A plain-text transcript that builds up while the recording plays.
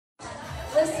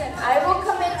Listen, I will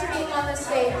commit to being on the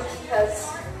stage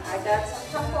because I got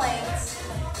some complaints.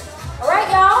 All right,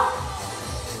 y'all?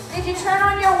 Did you turn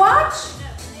on your watch?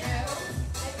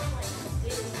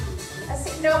 I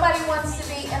see nobody wants to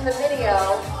be in the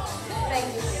video.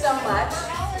 Thank you so much.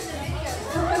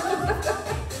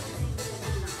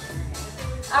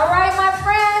 All right, my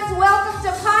friends, welcome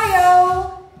to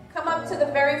PiYo. Come up to the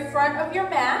very front of your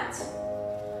mat,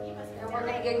 and we're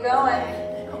gonna get going.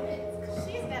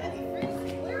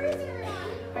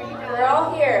 We're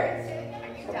all here. Are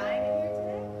you dying in here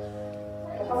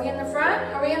today? Are we in the front?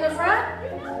 Are we in the front?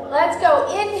 Let's go.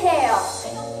 Inhale.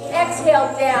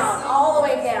 Exhale down, all the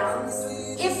way down.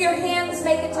 If your hands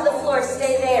make it to the floor,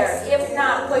 stay there. If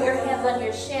not, put your hands on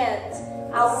your shins.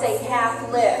 I'll say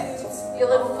half lift. You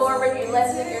look forward, you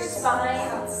lengthen your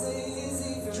spine.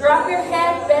 Drop your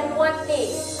head, bend one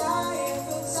knee.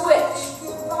 Switch.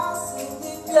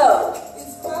 Go.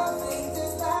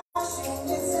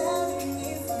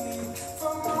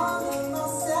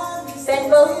 Bend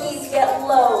both knees, get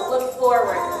low, look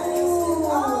forward.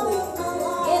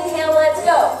 Inhale, let's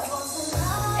go.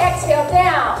 Exhale,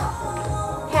 down.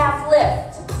 Half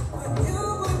lift.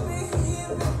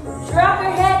 Drop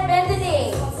your head, bend the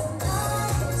knee.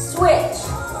 Switch.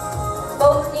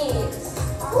 Both knees.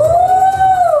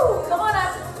 Woo! Come on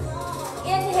up.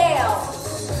 Inhale.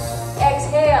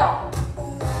 Exhale.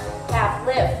 Half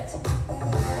lift.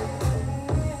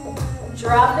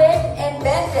 Drop it and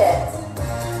bend it.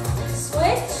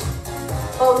 Switch,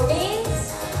 both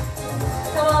knees,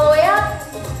 come all the way up.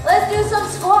 Let's do some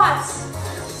squats.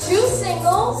 2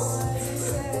 singles,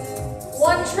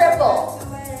 1 triple.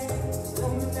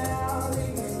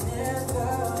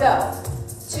 Go.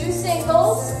 2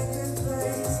 singles,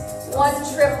 1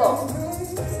 triple.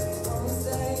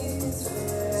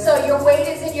 So your weight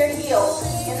is in your heels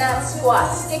in that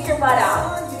squat. Stick your butt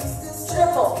out.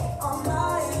 Triple.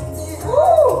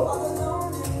 Woo!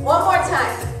 One more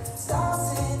time.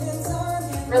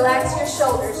 Relax your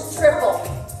shoulders. Triple.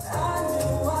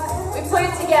 We put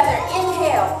it together.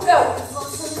 Inhale. Go.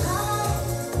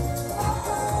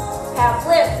 Half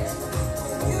lift.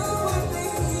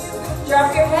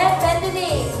 Drop your head. Bend the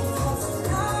knee.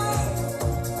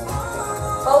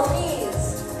 Both knees.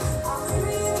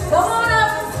 Come on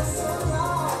up.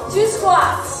 2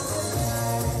 squats.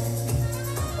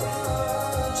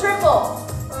 Triple.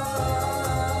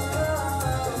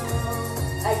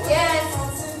 Again.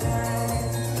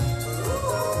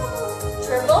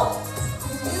 Triple.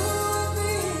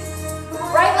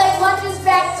 Right leg lunges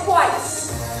back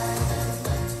twice.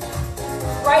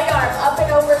 Right arm up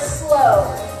and over slow.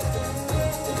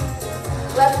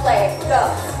 Left leg, go.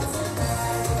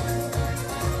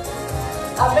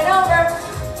 Up and over.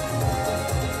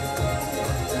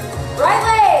 Right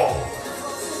leg.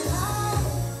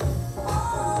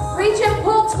 Reach and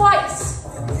pull twice.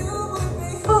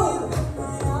 Boom.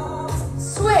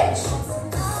 Switch.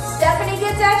 Stephanie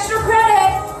gets extra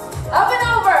credit. Up and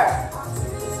over.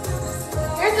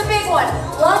 Here's a big one.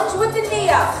 Lunge with the knee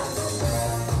up.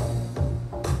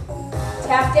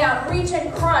 Tap down, reach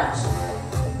and crunch.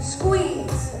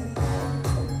 Squeeze.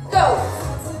 Go.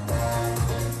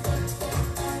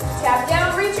 Tap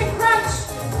down, reach and crunch.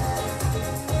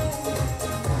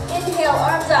 Inhale,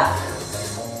 arms up.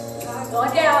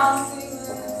 Going down.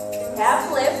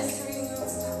 Half lift.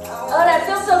 Oh, that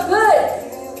feels so good.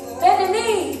 Bend the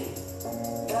knee.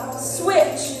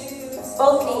 Switch.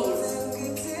 Both knees.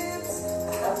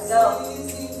 Let's go.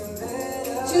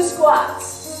 2 squats.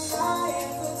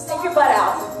 Stick your butt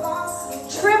out.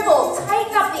 Triple.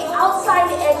 Tighten up the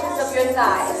outside edges of your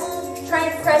thighs. Try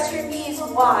and press your knees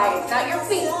wide, not your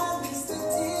feet.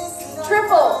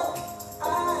 Triple.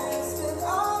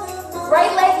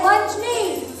 Right leg lunge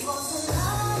knee.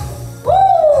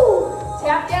 Woo!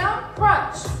 Tap down,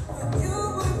 crunch.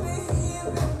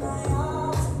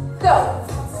 Go.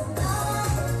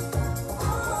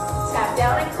 Tap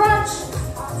down and crunch.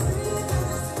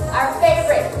 Our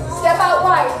favorite. Step out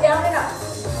wide, down and up.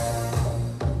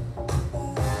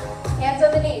 Hands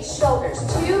on the knees, shoulders.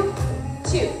 2,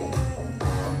 2.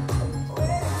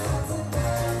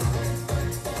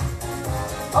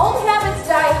 Old habits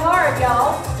die hard,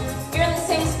 y'all. You're in the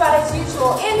same spot as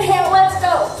usual. Inhale, let's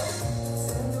go.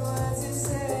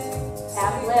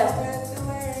 Half lift.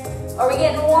 Are we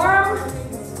getting warm?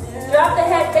 Drop the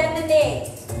head, bend the knee.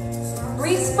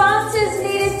 Responses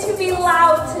needed to be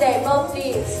loud today, both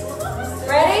knees.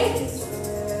 Ready?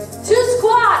 2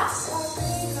 squats.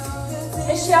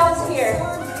 Michelle's here.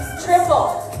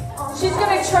 Triple. She's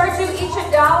going to charge you each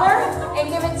 $1 and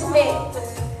give it to me.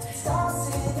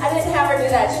 I didn't have her do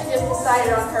that. She just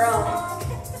decided on her own.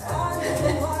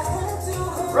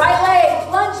 Right leg,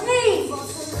 lunge knee.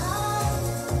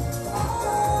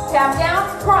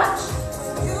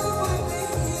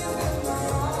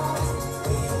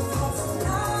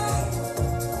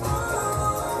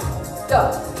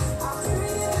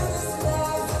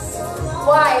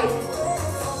 wide.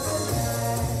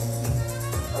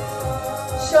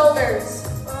 Shoulders.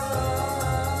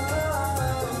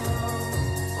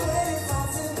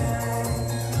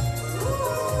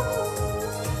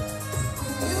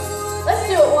 Let's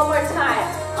do it one more time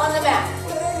on the mat.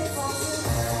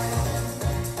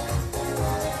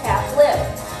 Half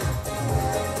lift.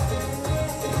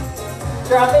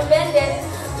 Drop and bend it.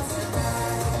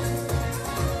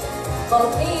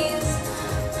 Both knees.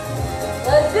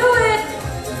 Let's do it.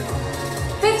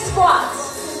 Big squats.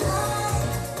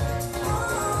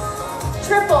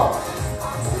 Triple.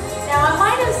 Now I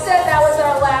might have said that was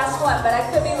our last one, but I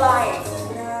could be lying.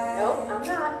 Nope, I'm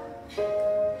not.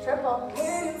 Triple.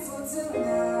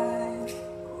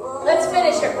 Let's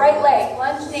finish it. Right leg,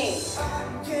 lunge knee.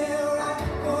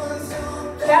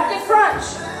 Captain crunch.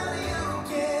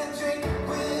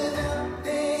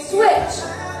 Switch.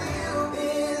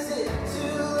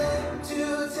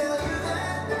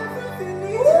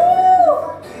 Woo!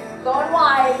 Going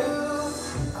wide.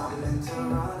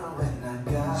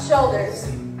 Shoulders.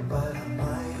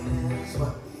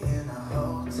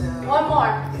 One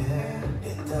more.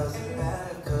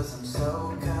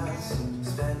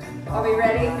 Are we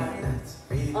ready?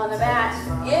 On the mat.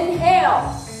 Inhale.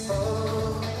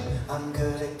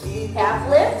 Half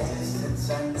lift.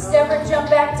 Step or jump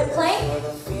back to plank.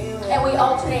 And we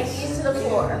alternate knees to the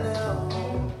floor.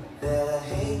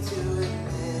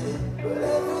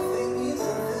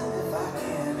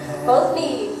 Both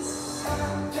knees.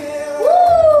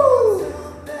 Woo!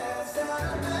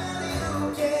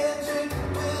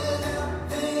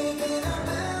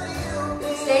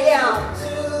 Stay down.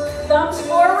 Thumbs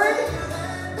forward.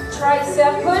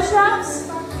 Tricep push-ups.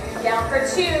 Down for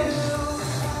 2.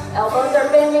 Elbows are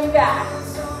bending back.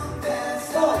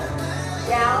 Boom.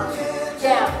 Down,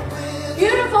 down.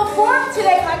 Beautiful form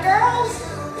today, my girls.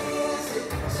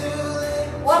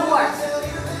 One more.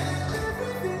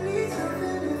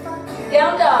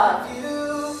 Down dog.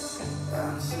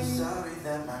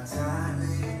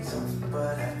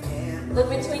 Look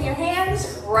between your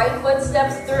hands. Right foot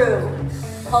steps through.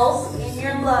 Pulse in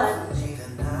your lunge.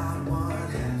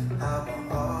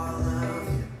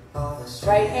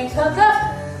 Right hand comes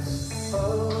up.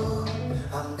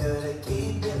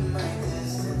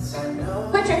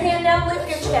 Put your hand down, lift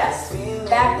your chest.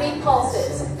 Back knee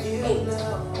pulses. 8,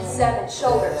 7,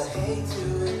 shoulders.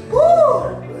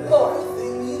 Woo! 4,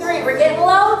 3, we're getting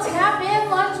low. Tap in,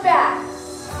 lunge back.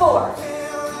 4.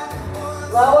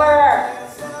 Lower.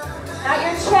 Not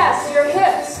your chest, your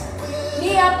hips.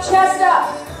 Knee up, chest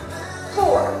up.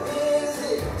 4.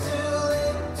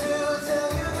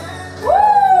 Woo!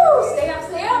 Stay up,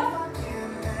 stay up.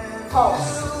 Pulse.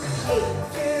 8,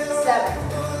 7.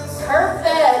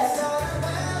 Perfect.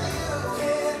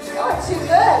 Y'all are too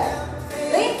good.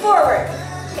 Lean forward.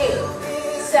 8,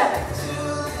 7.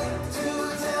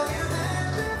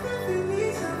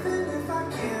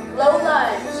 Low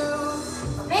lunge.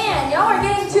 Man, y'all are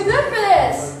getting too good for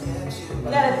this. We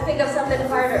gotta think of something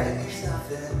harder.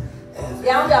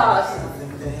 Down dog.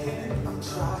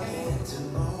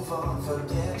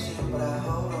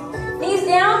 Knees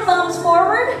down, thumbs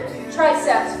forward.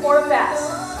 Triceps, 4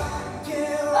 fast.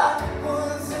 Up.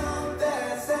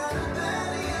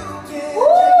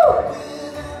 Woo!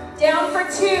 Down for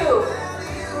 2.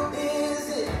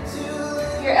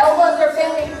 Your elbows are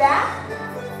bending back.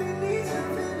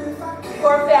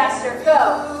 4 faster, go.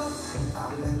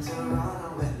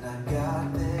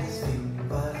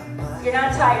 You're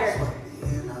not tired.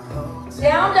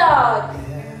 Down dog.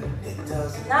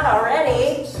 Not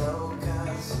already.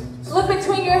 Look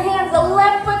between your hands. The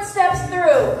left foot steps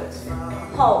through.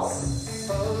 Pulse.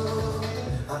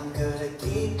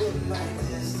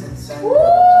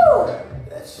 Woo!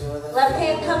 Left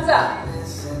hand comes up.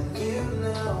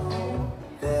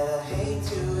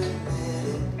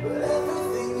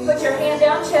 Put your hand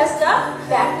down, chest up.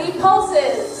 Back knee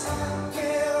pulses.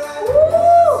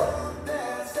 Woo!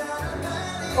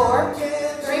 4,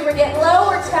 3, we're getting low.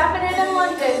 We're tapping it and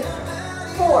lunging.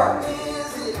 4.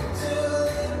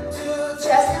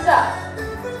 Chest is up.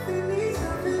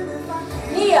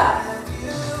 Knee up.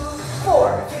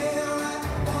 4.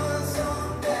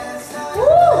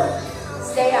 Woo!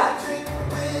 Stay up.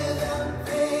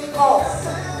 Pulse.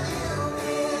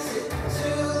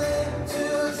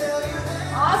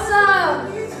 Awesome.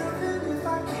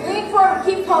 Lean forward,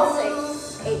 keep pulsing.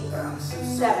 8,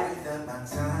 7.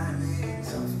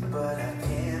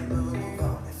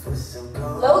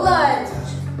 Low lunge.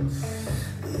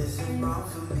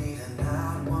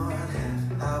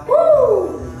 Woo!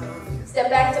 Step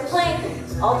back to plank.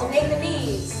 Alternate the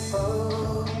knees.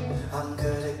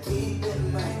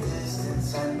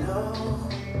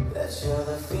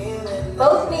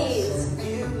 Both knees.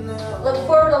 Look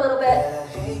forward a little bit.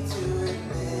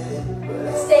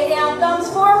 Stay down, thumbs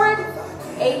forward.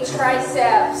 8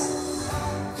 triceps.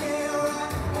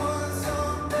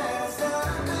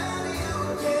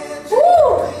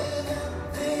 Woo!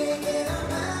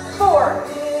 4,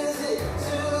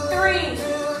 3,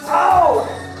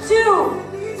 2.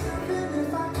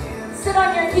 Sit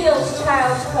on your heels,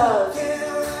 child's pose.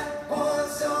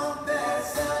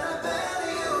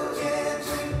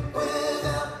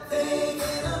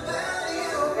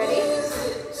 Ready?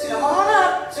 Come on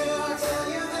up.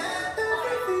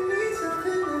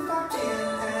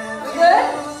 We good?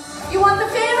 You want the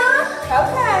fan on?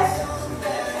 Okay.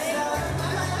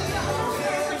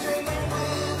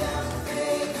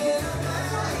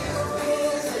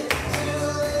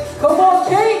 Come on,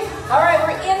 Kate. All right,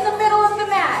 we're in the middle of the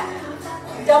mat.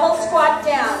 Double squat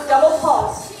down, double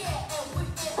pulse.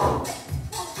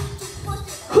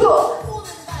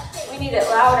 We need it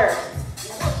louder.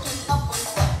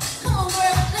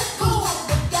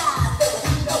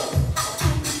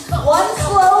 One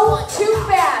slow, 2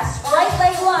 fast. Right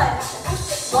leg lunge.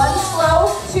 One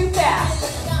slow, 2 fast.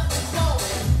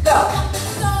 Go.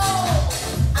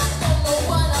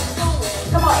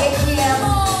 Come on, ATM.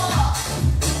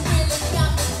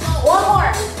 One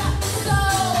more.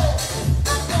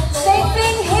 Same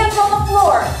thing, hands on the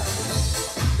floor.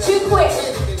 Too quick.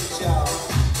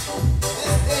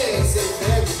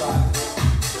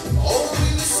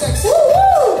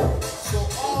 Woo-woo!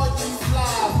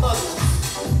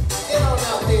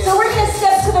 So we're going to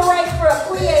step to the right for a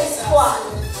plie squat.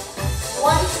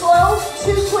 One slow,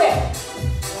 2 quick.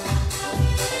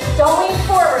 Don't lean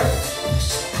forward.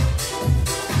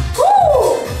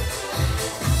 Woo!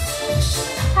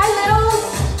 Hi, littles.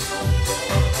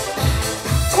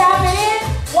 Tap it in.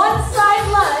 One side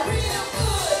lunge.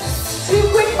 2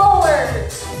 quick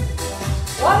bowlers.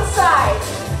 One side.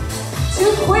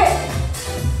 2 quick.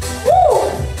 Woo!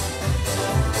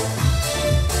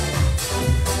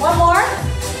 One more.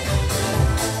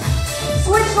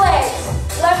 Switch legs.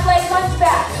 Left leg lunge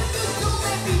back.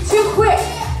 2 quick.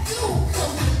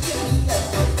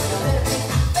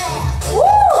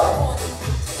 Woo!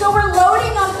 So we're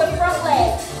loading on the front leg.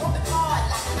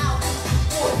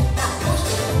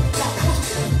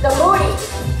 The booty.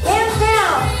 Hands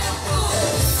down.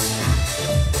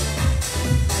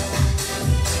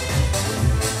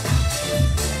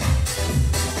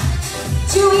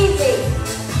 Too easy.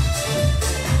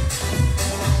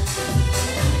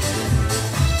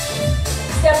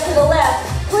 Step to the left.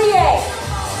 Plie.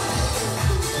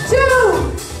 2.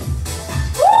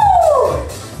 Woo!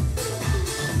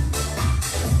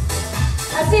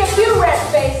 I see a few red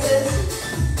faces.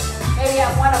 Maybe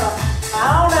I'm one of them. I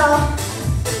don't know.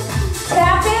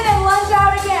 Tap in and lunge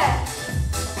out again.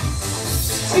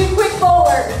 2 quick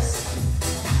bowlers.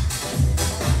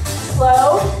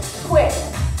 Slow, quick.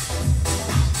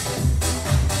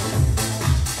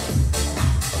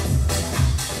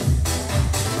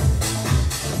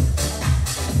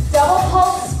 Double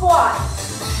pulse squat.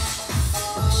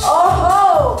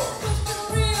 Oh-ho!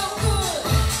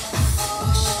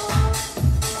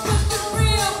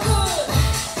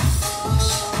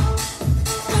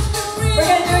 We're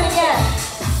going to do it again.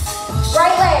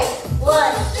 Right leg,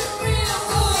 lunge.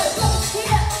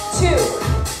 2.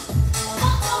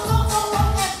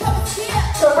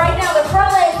 So right now the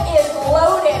front leg is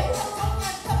loaded.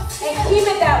 And keep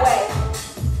it that way.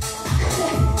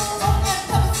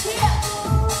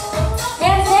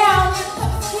 Hands down.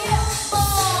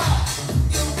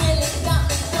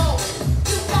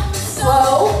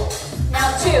 Slow. Now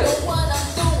 2.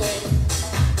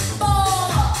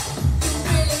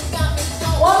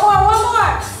 One more.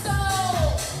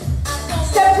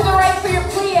 Step to the right for your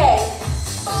plie.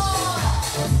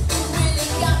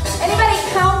 Anybody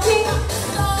counting?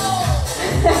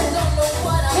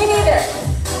 Me neither.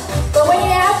 But when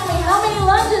you ask me how many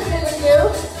lunges did we do,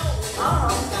 I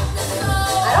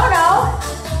don't know.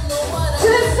 To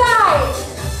the side.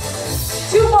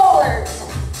 2 bowlers.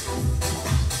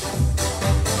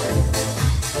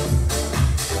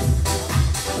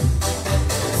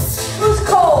 Who's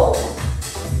cold?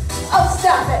 Oh,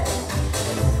 stop it.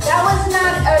 That was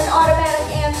not an automatic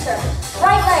answer.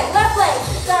 Right leg, left leg.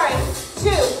 Sorry. 2.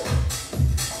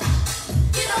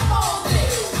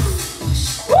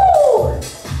 Woo!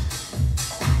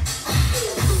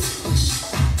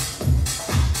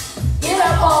 Get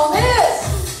up on this.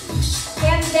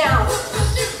 Hands down.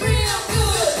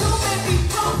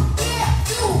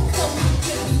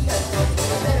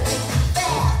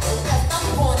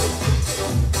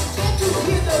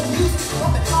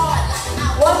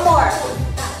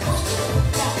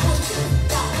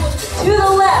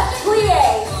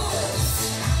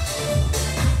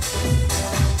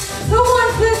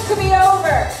 to be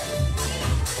over.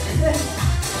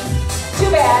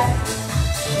 Too bad.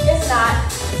 It's not.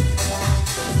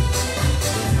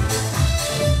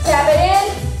 Tap it in,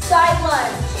 side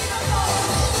lunge.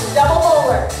 Double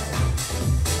bowler.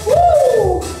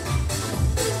 Woo!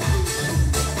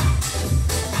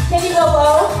 Can you go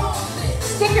low?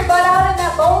 Stick your butt out in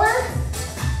that bowler.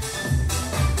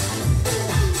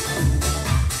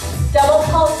 Double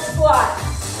pulse squat.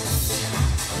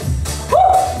 Woo!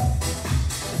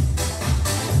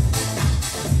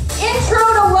 Intro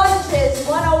to lunges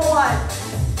 101.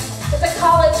 It's a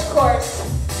college course,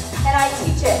 and I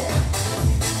teach it.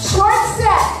 Short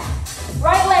set,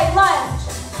 right leg lunge.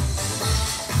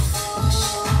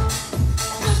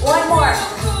 One more.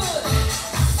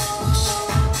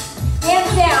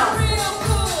 Hands down.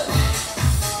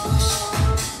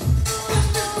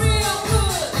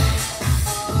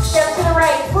 Step to the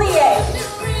right, plie.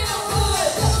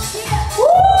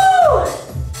 Woo!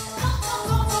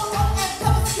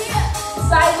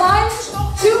 Side lunge,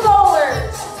 2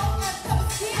 bowlers.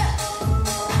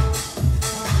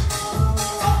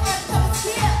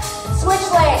 Switch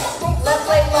legs, left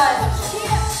leg lunge.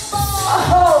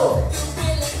 Oh!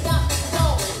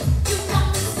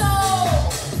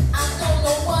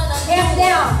 Hands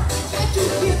down.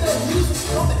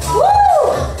 Woo!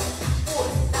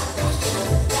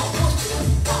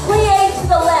 Plie to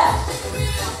the left.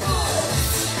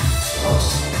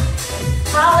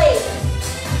 Holly,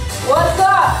 what's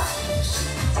up?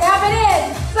 Tap it in,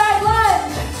 side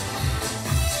lunge.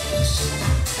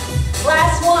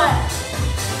 Last one.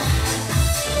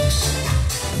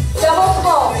 Double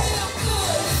pulse.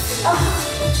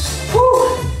 Woo!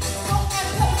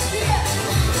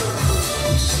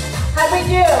 How'd we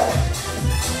do?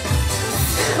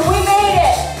 We made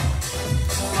it.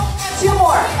 2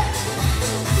 more.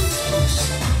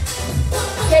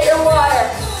 Get your water.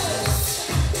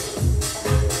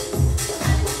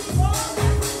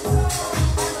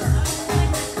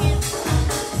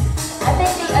 I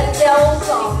think the Adele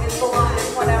song is the longest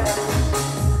one ever.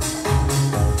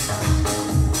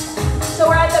 So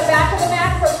we're at the back of the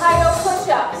mat for PiYo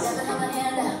push-ups.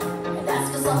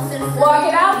 Walk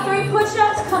it out, 3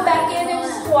 push-ups, come back in and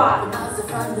squat.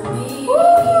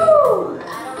 Woo!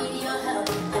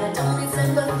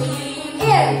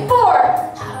 In 4,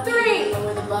 3,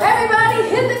 everybody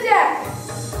hit the deck.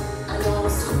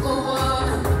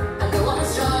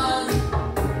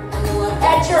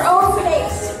 At your own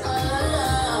pace.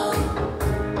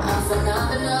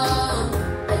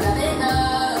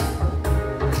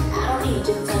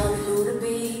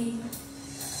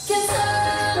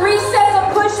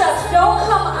 Don't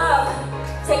come up.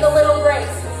 Take a little break.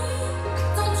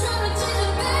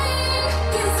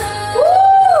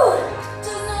 Woo!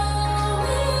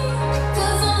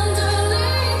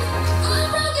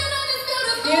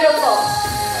 Beautiful.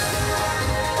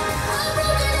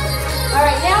 All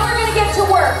right, now we're going to get to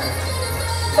work.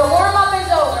 The warm-up is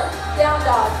over. Down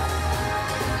dog.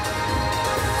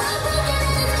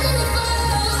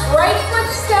 Right foot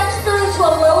steps through to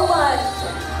a low lunge.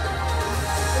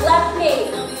 Left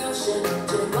knee.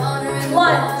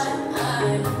 Lunge.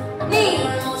 Knee.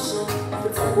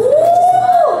 Woo!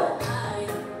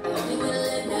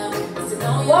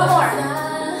 One more.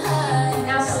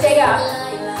 Now stay up.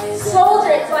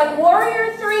 Soldier, it's like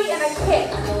warrior 3 and a kick.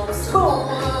 Boom.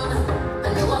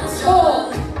 Boom.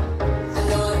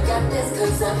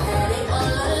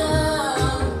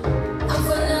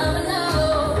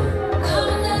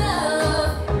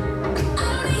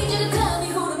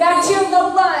 Back to the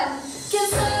lunge.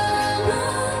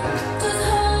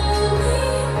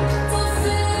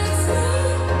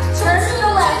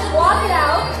 Walk it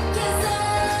out.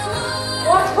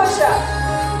 1 push-up.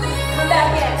 Come back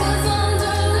in.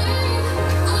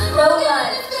 Low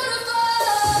lunge.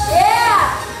 Yeah.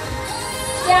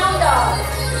 Down dog.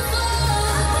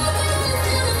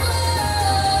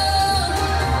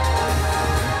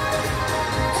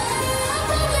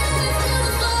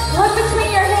 Look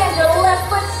between your hands. Your left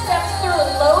foot steps through.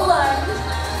 Low lunge.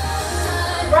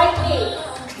 Right knee.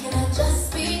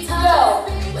 Go.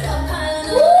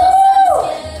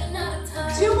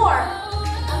 2 more.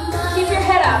 Keep your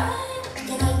head up.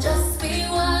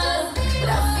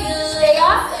 Stay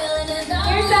up.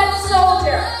 Here's that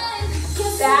soldier.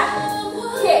 Back,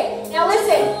 kick. Now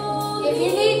listen, if you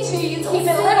need to, you keep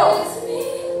it little.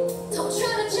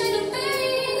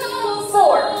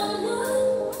 4,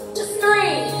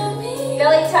 3,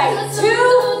 belly tight. 2,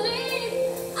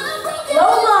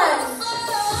 low lunge.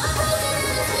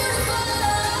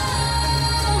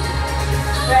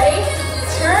 Ready?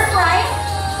 Turn right.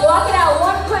 Walk it out,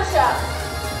 1 push-up.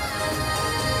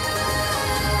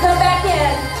 Come back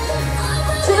in.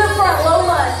 To the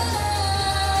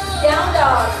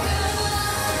dog.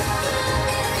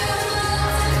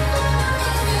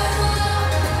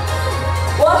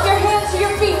 Walk your hands to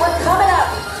your feet. We're coming up.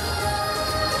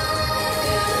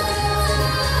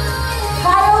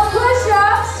 PiYo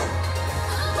push-ups.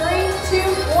 3, 2,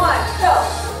 1, go.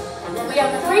 We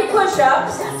have 3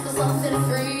 push-ups.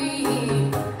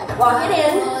 Walk it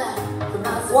in.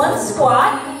 1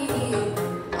 squat.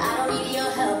 I don't need your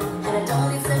help, and I don't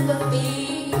need sympathy.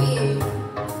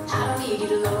 I don't need you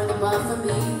to lower the bar for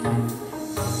me.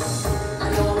 I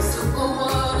know I'm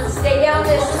superwoman. Stay down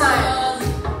this time.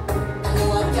 I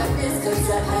know I've got this 'cause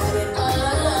I've had it all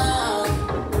along.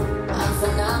 I'm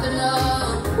phenomenal.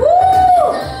 Woo!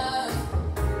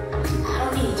 I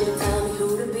don't need you to tell me who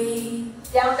to be.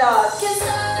 Down dog. Can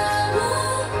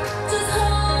someone just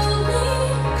hold me?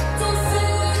 Don't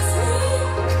fix me.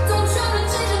 Don't try to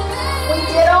change a thing. We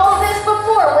did all this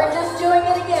before. We're just doing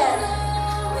it again.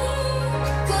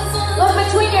 Look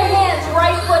between your hands.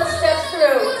 Right foot steps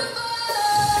through.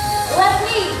 Left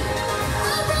knee.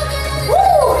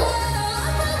 Woo!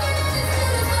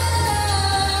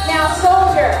 Now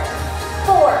soldier.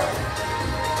 4,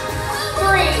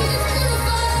 3,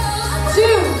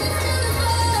 2.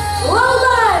 Low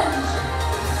lunge.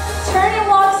 Turn and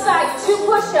walk side. 2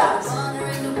 push-ups.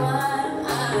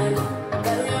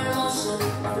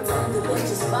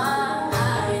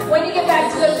 When you get back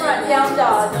to the front, down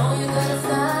dog.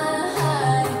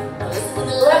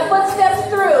 Left foot steps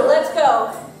through. Let's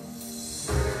go.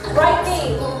 Right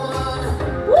knee.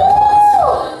 Woo!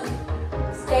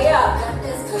 Stay up.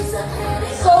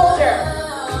 Soldier.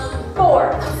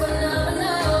 4,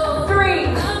 3.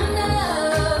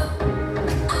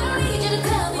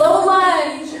 Low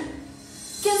lunge.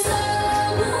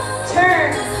 Turn.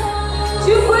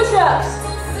 2 push-ups.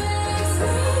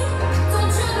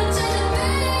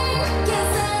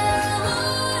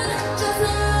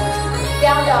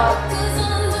 Down dog.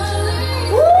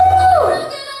 Woo!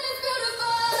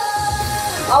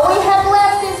 All we have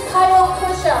left is PiYo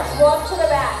push-ups. Walk to the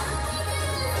back.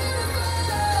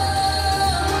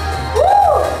 Woo!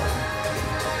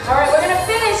 All right, we're gonna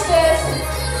finish this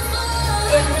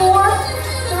in 4,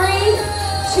 3,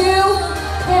 2,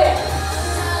 hit it.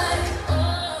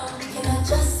 Can I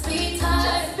just be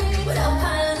tired without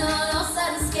piling on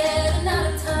outside and scared and out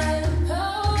of time?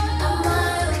 I'm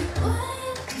wild.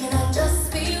 Can I just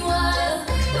be wild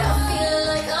without feeling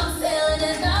like I'm failing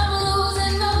and I'm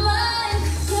losing my mind?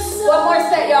 One more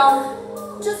set, y'all.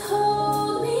 Just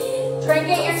hold me. Try and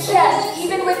get your chest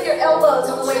even with your elbows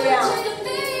on the way down.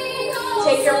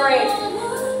 Take your break.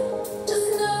 Just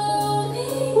know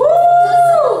me. Woo!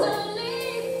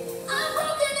 I'm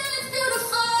broken and it's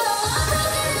beautiful. I'm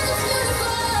broken and it's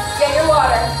beautiful. Get your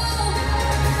water.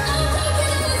 I'm broken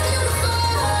and it's beautiful.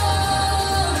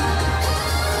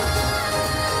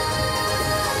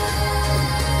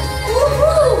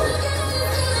 Woo-hoo!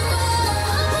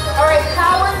 All right,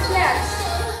 power's next.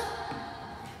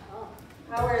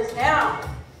 Power is now.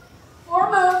 4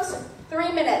 moves,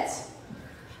 3 minutes.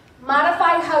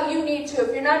 Modify how you need to.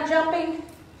 If you're not jumping,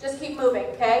 just keep moving,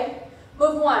 okay?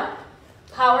 Move 1.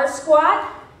 Power squat.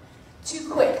 2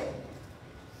 quick.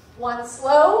 1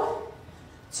 slow.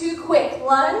 2 quick.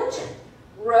 Lunge.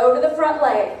 Row to the front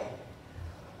leg.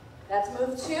 That's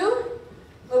move 2.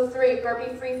 Move 3.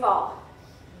 Burpee free fall.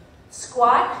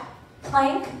 Squat.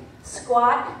 Plank.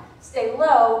 Squat. Stay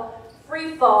low.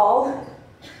 Free fall.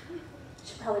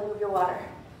 Should probably move your water.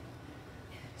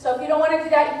 So if you don't want to do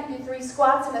that, you can do 3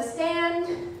 squats in a stand,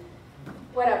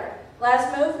 whatever.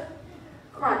 Last move,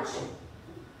 crunch.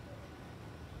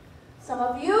 Some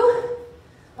of you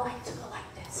like to go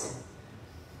like this.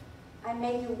 I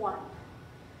made you one.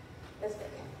 This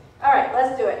big. All right,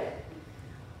 let's do it.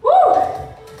 Woo!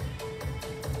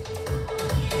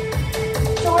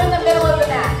 So we're in the middle of the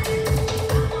mat.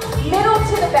 Middle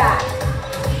to the back.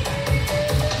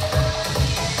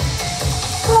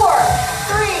 4,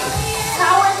 3,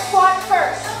 power squat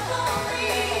first.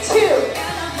 2.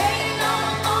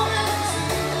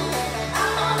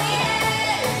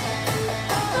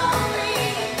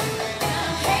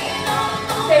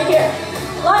 Stay here.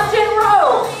 Lunge and row.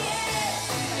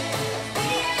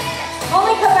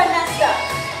 Only because I messed up.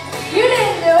 You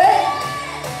didn't do it.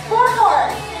 4 more.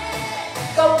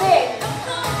 Go big.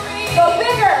 Go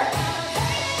bigger.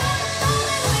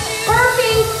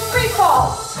 Burpee, free fall,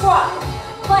 squat,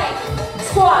 plank,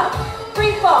 squat,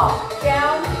 free fall,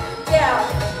 down, down,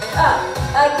 up,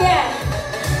 again.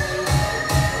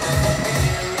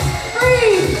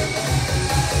 Breathe.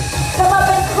 Come up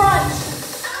and crunch.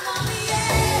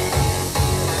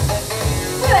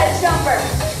 Look at that jumper.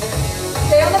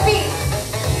 Stay on the beat.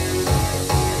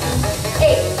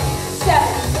 8,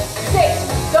 7, 6.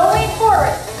 Don't lean forward.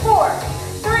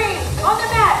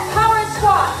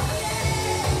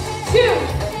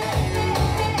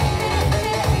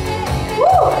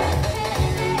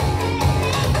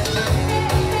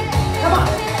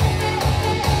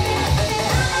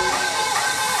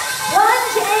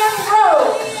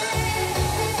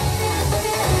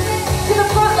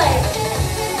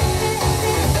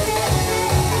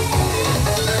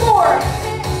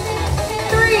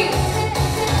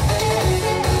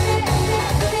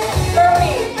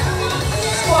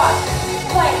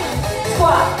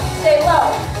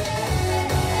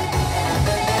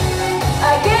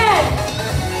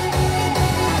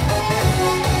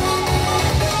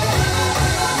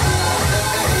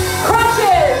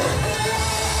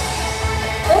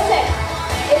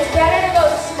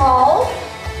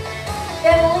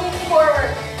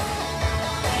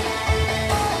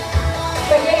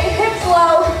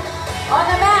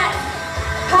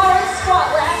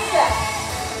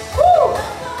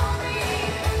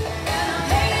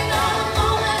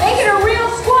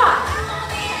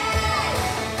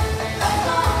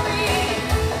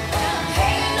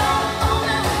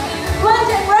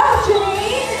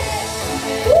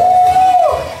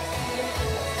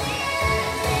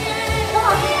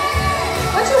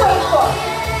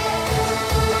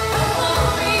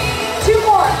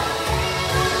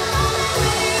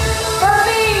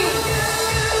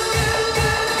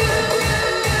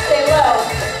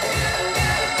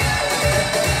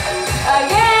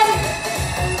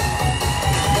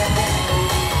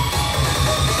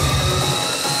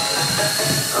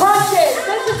 Crunches.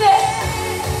 This is it.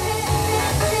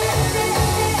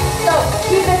 So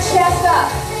keep the chest up.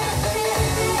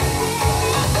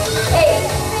 8,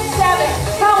 7.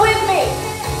 Count with me.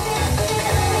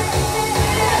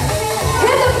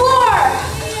 Hit the floor.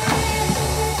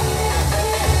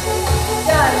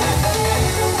 Done.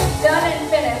 Done and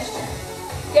finished.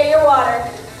 Get your water.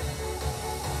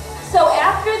 So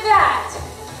after that,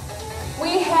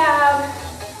 we have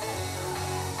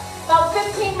about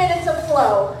 15 minutes of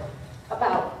flow.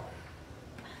 About.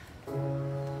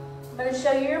 I'm going to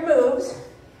show you your moves.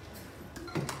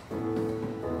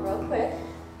 Real quick.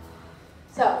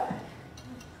 So,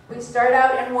 we start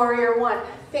out in Warrior 1.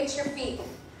 Fix your feet.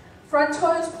 Front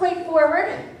toes point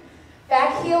forward.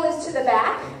 Back heel is to the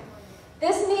back.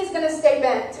 This knee is going to stay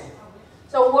bent.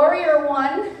 So Warrior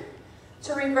 1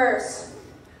 to reverse.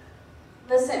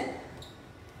 Listen.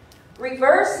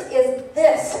 Reverse is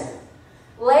this.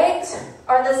 Legs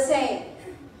are the same.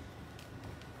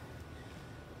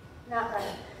 Not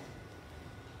right.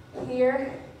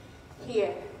 Here,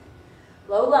 here.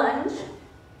 Low lunge.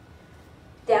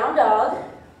 Down dog.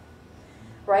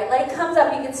 Right leg comes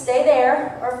up. You can stay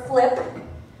there or flip.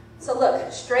 So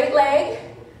look, straight leg.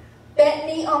 Bent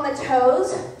knee on the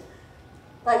toes.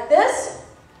 Like this.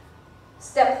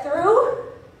 Step through.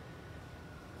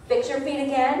 Fix your feet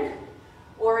again.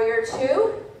 Warrior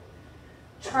 2.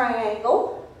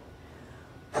 Triangle.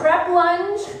 Prep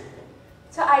lunge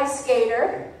to ice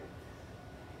skater.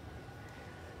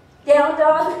 Down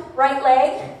dog, right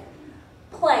leg.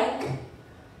 Plank.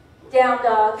 Down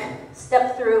dog,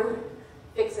 step through,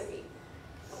 fix the feet.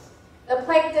 The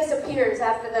plank disappears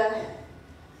after the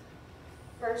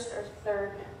first or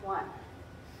third one.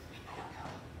 I don't know.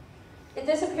 It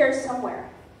disappears somewhere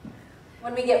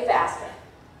when we get faster.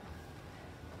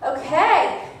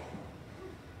 Okay.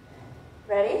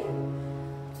 Ready?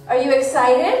 Are you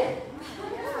excited?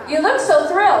 You look so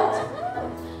thrilled.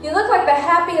 You look like the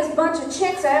happiest bunch of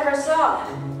chicks I ever saw.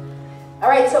 All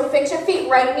right, so fix your feet.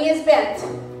 Right knee is bent.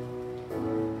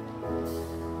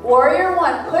 Warrior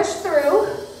 1, push through.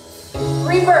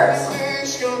 Reverse.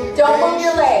 Don't move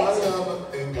your legs.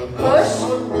 Push.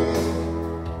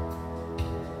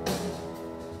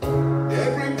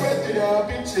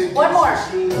 One more.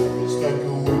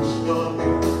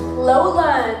 Low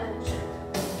lunge.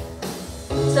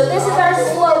 So this is our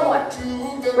slow one.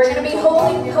 We're going to be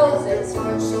holding poses.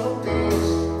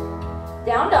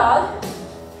 Down dog.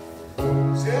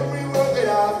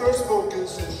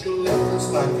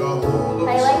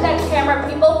 I like that camera,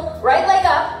 people. Right leg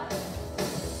up.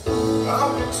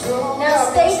 Now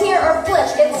stay here or flip.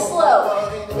 It's slow.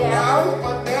 Down.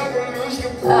 Up.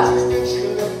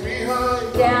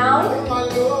 Down.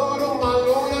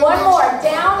 One more.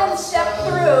 Down and step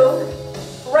through.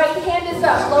 Right hand is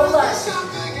up. Low lunge.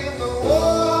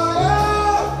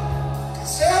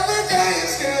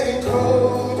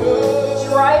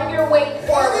 Drive your weight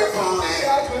forward.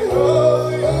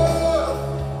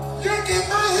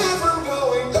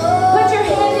 Put your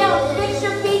hand down, fix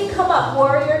your feet, come up.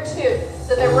 Warrior 2.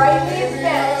 So the right knee is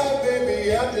bent.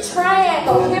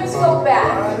 Triangle, hips go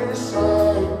back.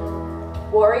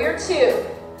 Warrior 2.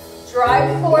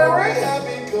 Drive forward.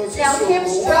 Now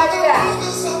hips drive back.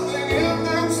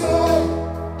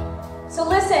 So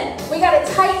listen, we got to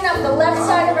tighten up the left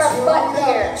side of our butt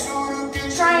here.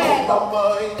 Triangle.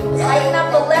 Tighten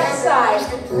up the left side.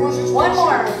 One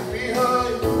more.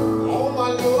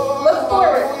 Look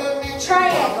forward.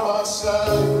 Triangle.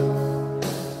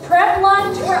 Prep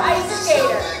lunge for ice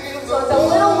skater. So it's a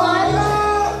little lunge.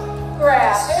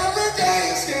 Grab.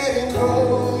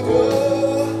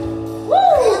 Woo!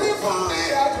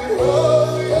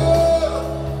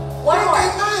 One more.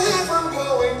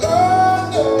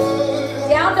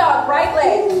 Down dog, right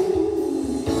leg.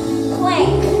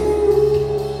 Plank.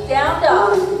 Down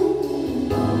dog.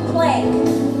 Plank.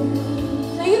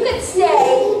 So you could stay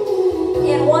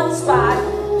in one spot.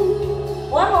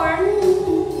 One more.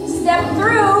 Step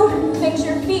through, fix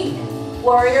your feet.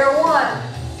 Warrior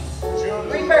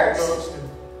 1. Reverse.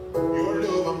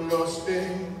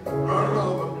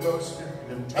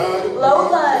 Low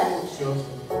lunge.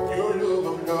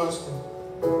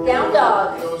 Down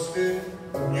dog.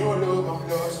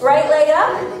 Right leg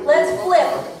up. Let's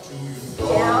flip.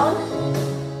 Down.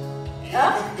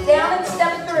 Up. Down and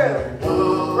step through.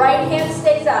 Right hand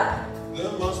stays up.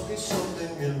 There must be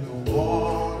something in the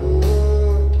water.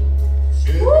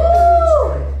 Woo!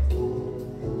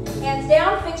 Hands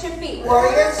down, fix your feet.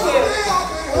 Warrior 2.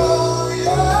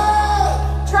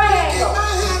 Triangle.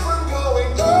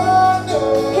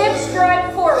 Hips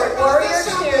drive forward. Warrior 2.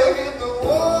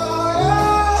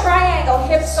 Triangle,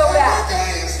 hips go back.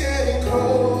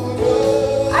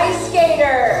 Ice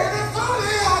skater.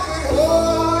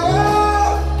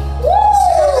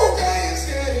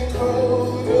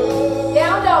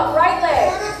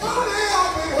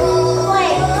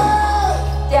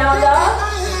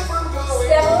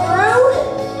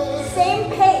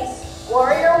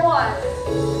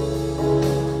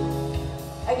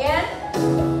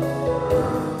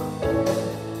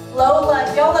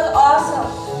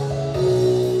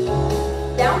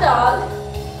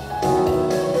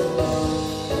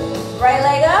 Right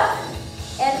leg up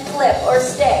and flip or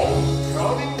stay.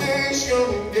 Counting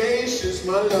days, she's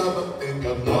my love, I think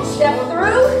I've lost Step my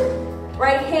through,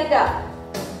 right hand up.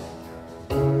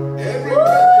 Every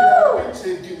breath I've been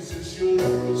taking since you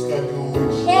left was like a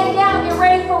wish. Hand down, get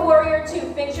ready for warrior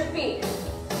two. Fix your feet.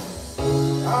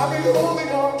 I've been holding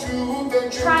on to the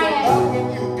dream Triangle. when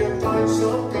you can find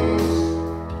some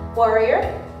peace.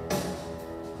 Warrior.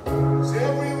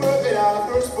 Every word that I've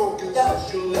heard spoken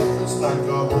since you left was like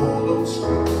a whole of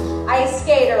screams. Ice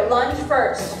skater, lunge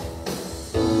first.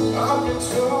 I've been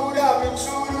told to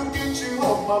get you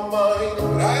off my mind,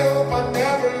 but I hope I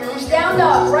never lose you. Down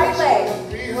dog, right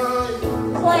leg. Behind.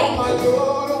 Plank.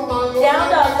 Oh my Lord, Down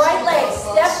dog, right leg.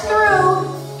 Step through.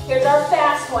 Here's our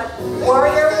fast one.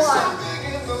 Warrior one.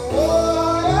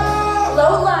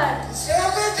 Low lunge.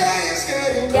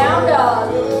 Down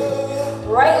dog.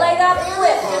 Right leg up,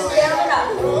 flip. Just down and up.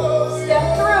 Step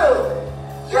through.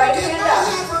 Right hand up.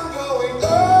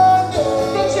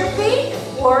 Fix your feet.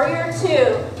 Warrior two.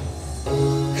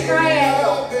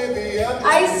 Triangle.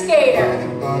 Ice skater.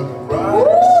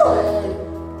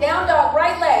 Woo! Down dog,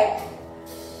 right leg.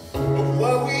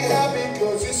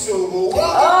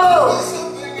 Oh!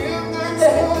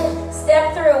 Step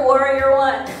through, warrior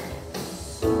one.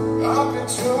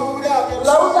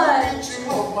 Low lunge.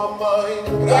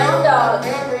 Down dog.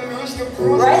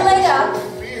 Right leg up.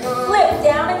 Flip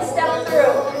down and step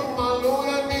through.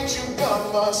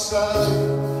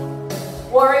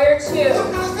 Warrior two.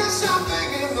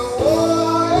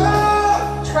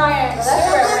 Triangle. That's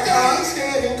where it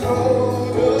went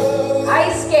wrong.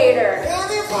 Ice skater.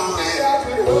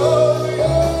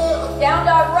 Down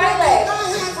dog, right leg.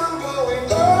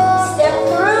 Step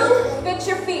through. Fix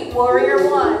your feet. Warrior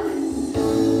one.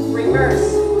 Reverse.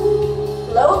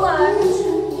 Low lunge.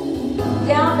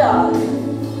 Down dog.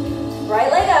 Right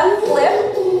leg up. Flip.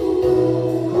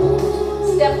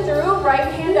 Step through. Right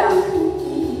hand up.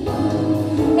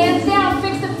 Hands down.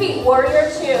 Fix the feet. Warrior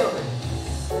two.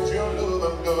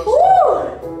 Woo!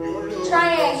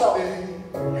 Triangle.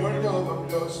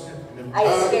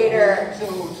 Ice skater.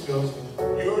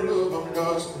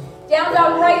 Down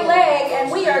dog, right leg,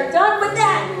 and we are done with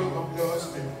that.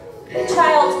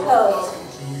 Child's pose.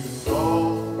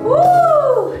 Woo!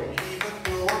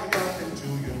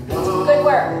 Good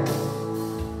work.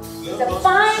 It's a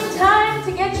fine time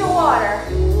to get your water.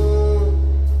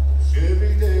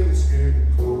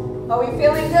 Are we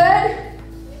feeling good?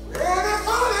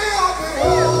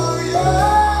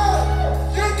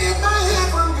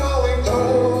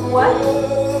 What?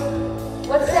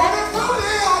 What's that?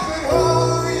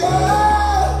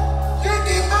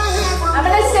 I'm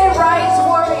going to say rise,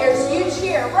 warriors. You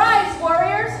cheer. Rise,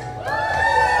 warriors.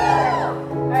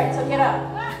 All right, so get up.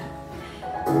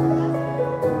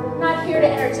 I'm not here to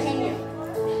entertain you.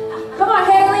 Come on,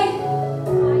 Haley.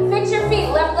 Fix your feet.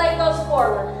 Left leg goes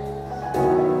forward.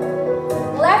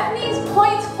 Left knees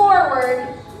points forward.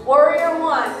 Warrior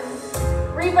one.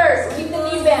 Reverse. Keep the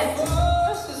knee bent.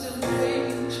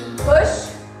 Push.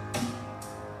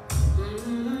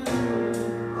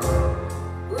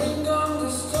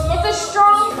 It's a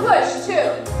strong push too.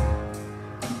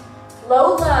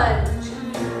 Low lunge.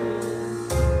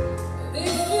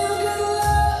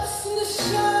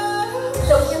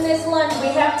 So in this lunge we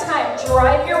have time.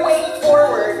 Drive your weight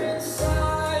forward.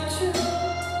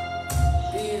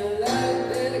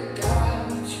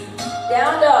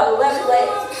 Down dog, left leg.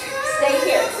 Stay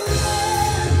here.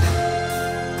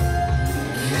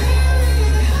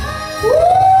 Woo!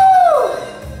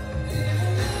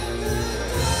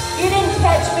 You didn't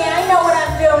catch me. I know what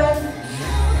I'm doing.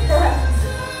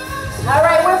 All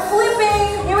right, we're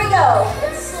flipping. Here we go.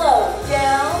 It's slow.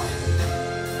 Down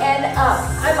and up.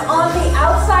 I'm on the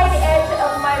outside edge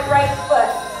of my right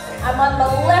foot. I'm on the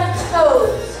left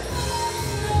toes.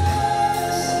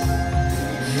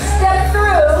 Step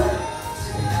through.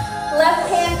 Left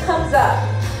hand comes up.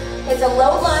 It's a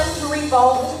low lunge,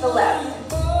 revolve to the left.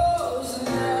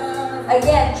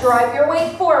 Again, drive your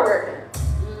weight forward.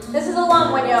 This is a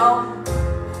long one, y'all.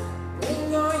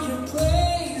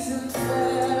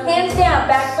 Hands down,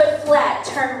 back foot flat.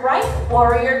 Turn right,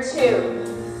 warrior two.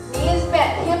 Knees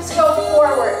bent, hips go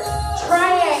forward.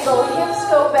 Triangle, hips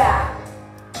go back.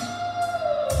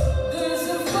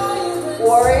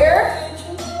 Warrior,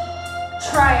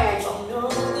 triangle.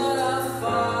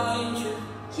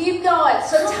 Keep going.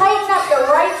 So tighten up the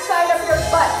right side of your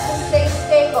butt to stay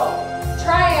stable.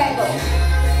 Triangle.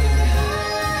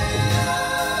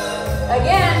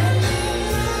 Again.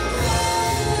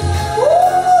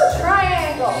 Woo!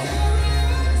 Triangle.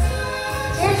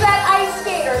 Here's that ice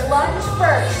skater. Lunge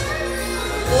first.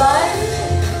 Lunge.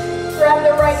 Grab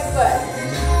the right foot.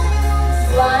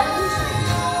 Lunge.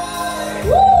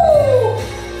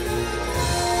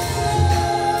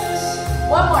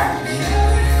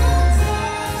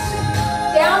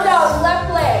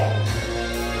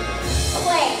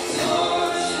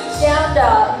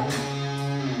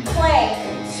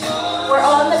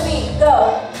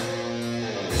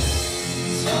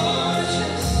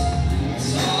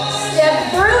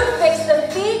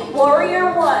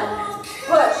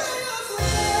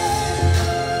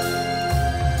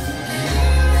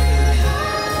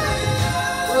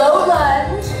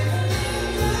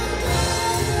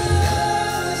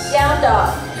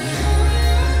 Down dog.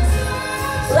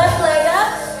 Left leg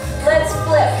up. Let's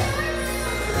flip.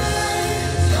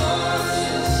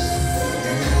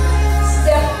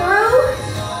 Step through.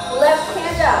 Left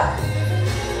hand up.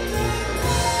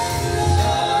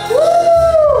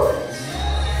 Woo!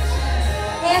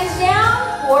 Hands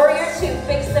down. Warrior two.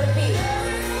 Fix the feet.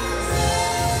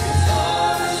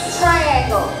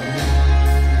 Triangle.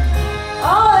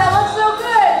 Oh, that looks so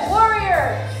good.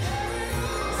 Warrior.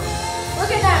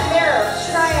 Look at that mirror.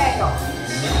 Triangle.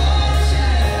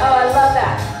 Oh, I love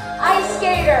that. Ice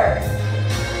skater.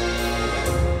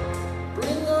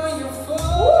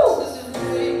 Woo.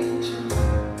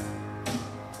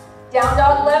 Down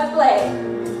dog, left leg.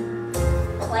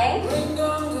 Plank.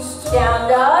 Down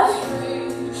dog.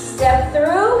 Step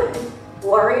through.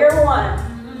 Warrior one.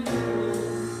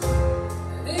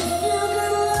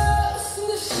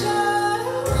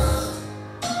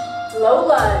 Low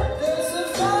lunge.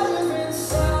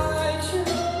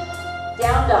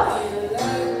 Down dog.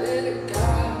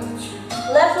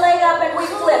 Left leg up and we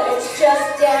flip. It's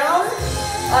just down,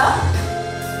 up,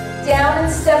 down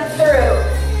and step through.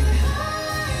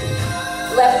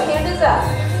 Left hand is up.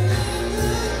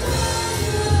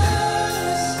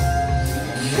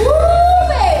 Woo,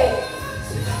 baby.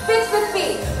 Fix the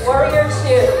feet. Warrior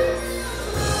two.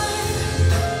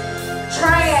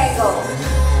 Triangle.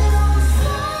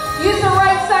 Use the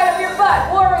right side of your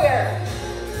butt. Warrior.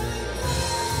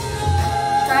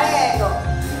 Triangle.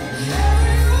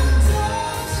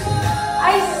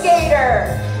 Ice skater.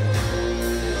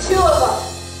 Two of them.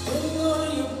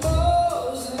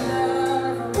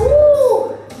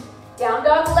 Woo. Down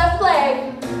dog, left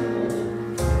leg.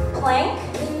 Plank.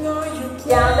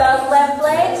 Down dog, left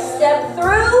leg. Step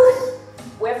through.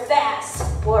 We're fast.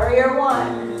 Warrior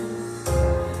one.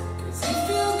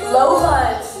 Low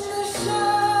lunge.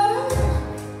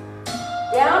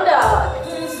 Down dog.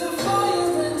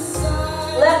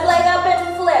 Left leg up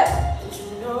and flip.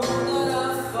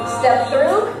 Step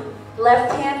through.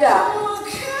 Left hand up.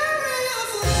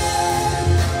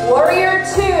 Warrior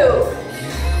two.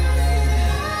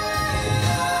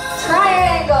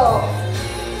 Triangle.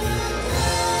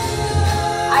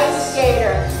 Ice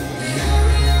skater.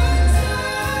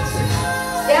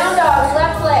 Down dog,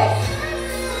 left leg.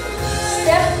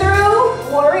 Step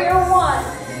through. Warrior one.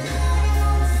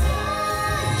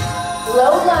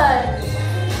 Low lunge.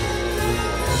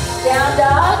 Down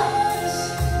dog.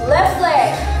 Left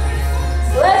leg.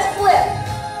 Let's flip.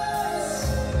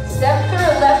 Step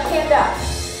through. Left hand up.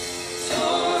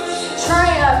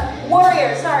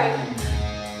 Warrior, sorry.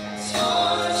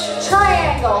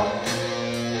 Triangle.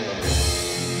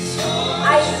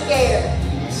 Ice skater.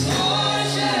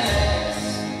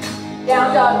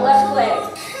 Down dog, left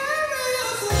leg.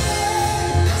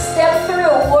 Step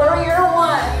through. Warrior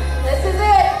one. This is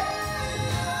it.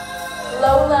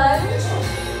 Low lunge.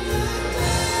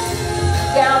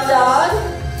 Down dog.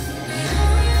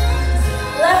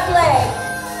 Left leg.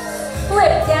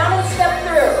 Flip down and step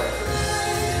through.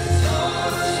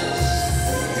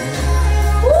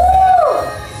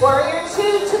 Woo! Warrior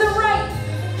two to the right.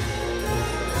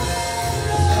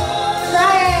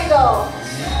 Triangle.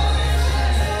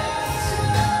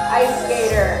 Ice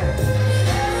skater.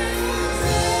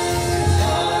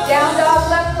 Down dog,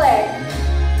 left leg.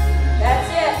 That's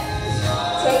it.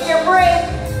 Take your break.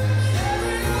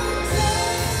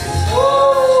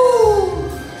 Woo!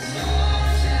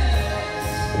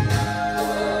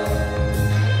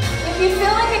 If you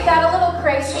feel like it got a little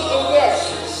crazy, it did.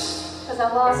 Because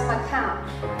I lost my count.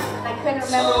 And I couldn't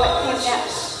remember what came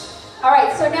next.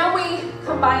 Alright, so now we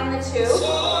combine the two.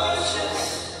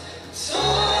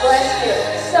 Let's do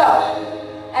it. So,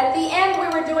 at the end we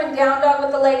were doing down dog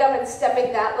with the leg up and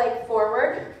stepping that leg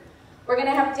forward. We're going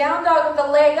to have down dog with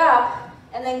the leg up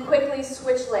and then quickly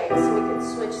switch legs so we can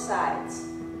switch sides.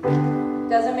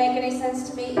 Doesn't make any sense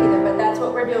to me either, but that's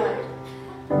what we're doing.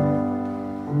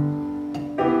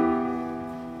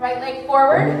 Right leg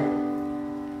forward.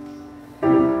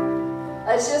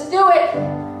 Let's just do it.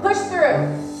 Push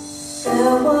through.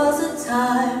 There was a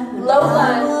time Low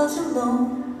I lunge. was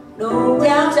alone, no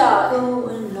Down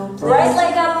dog. Right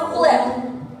leg up, flip.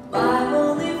 My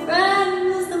only friend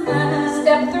was the man.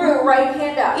 Step through, right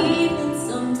hand up. Even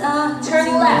sometimes Turn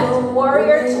left,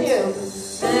 warrior two.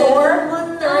 4,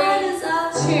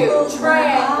 3, 2,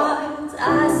 triangle.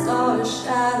 I saw a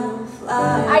shadow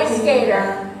fly. Ice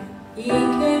skater. He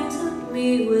came to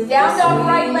me with Down a dog,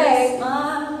 right sweet leg.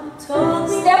 smile, told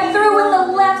me Step through with the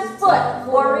left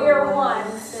foot, warrior one.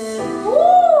 Woo!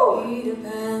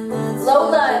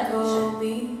 Low lunge.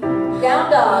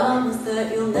 Down dog.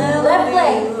 Left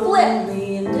leg, flip.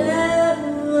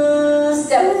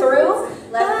 Step through,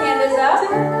 left hand is up.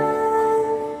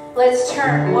 Let's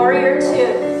turn. Warrior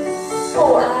 2,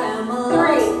 4,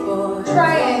 3,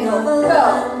 triangle, go.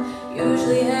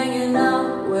 Usually hanging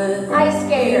out with Ice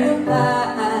skater.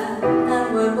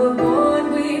 and when we're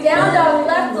bored, we Down dog,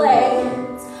 left leg.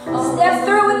 Step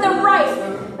through with the right.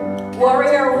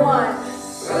 Warrior 1.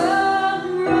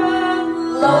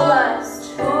 Low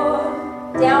lunge.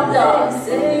 Down dog.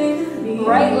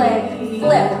 Right leg,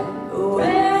 flip.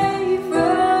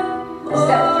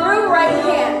 Step through right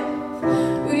hand.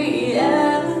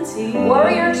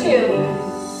 Warrior 2.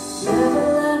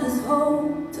 Neverland is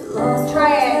home to lost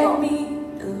Triangle. boys like me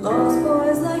and lost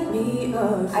boys like me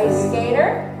are free. Ice skater.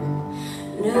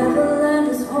 Neverland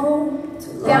is home to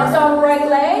lost Down dog, right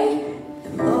leg.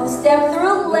 and lost Step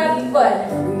through left foot.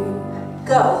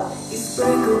 Go. You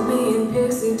sprinkled me in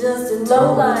pixie dust and Low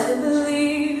told me lunge. to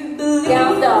believe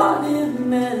Down dog. in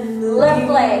him and believe Left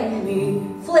leg. in me.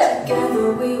 Flip.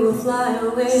 Together we will fly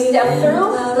away. Step in through.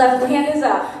 cloud Left hand is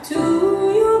up. to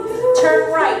your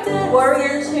Turn right.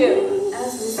 Warrior 2.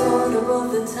 As we soared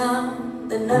above the town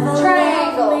that never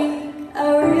Triangle. loved me, I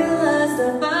realized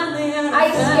I finally had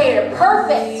Ice skater.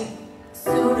 Perfect.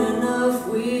 Soon enough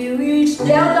we reached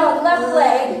Down dog, left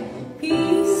leg.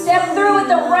 Step through with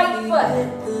the right foot.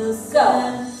 Go.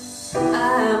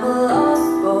 I'm a lost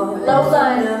boy. Low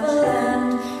lunge. Neverland.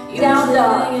 Down Usually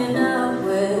dog. hanging out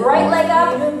with Right leg up,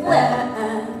 flip.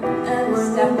 And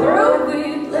when Step we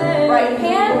through. play, Right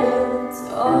hand. it's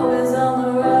always on the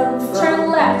run from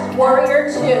Turn left. Warrior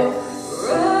 2.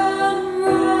 Run,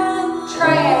 run,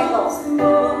 Triangle.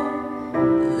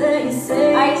 they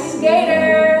say Ice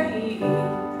skater.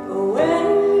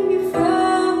 when you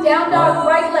from Down dog,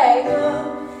 right leg.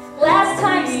 Last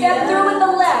time, step through with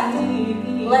the left.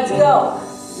 Let's go.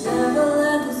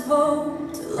 Neverland was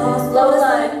home to lost Low boys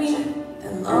lunge. like me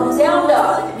and lost Down boys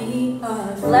dog. like me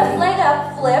are free. Left leg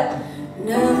up, flip.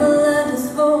 Neverland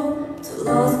is home to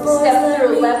lost boys Step like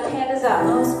through, me. left hand is up.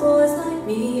 Lost boys like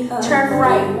me are Turn free.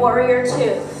 right, Warrior 2.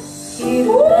 Peter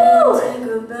Woo! Pan,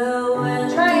 Tinkerbell,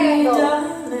 Wendy, Triangle.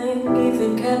 darling,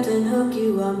 even Captain Hook,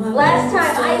 you are my Last time,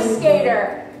 best ice story.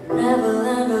 skater.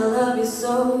 Neverland, I love you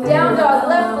so. Down dog,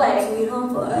 left leg. Sweet home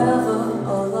forever,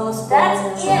 a lost That's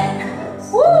boys.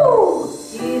 it. Woo!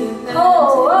 Peter Pan,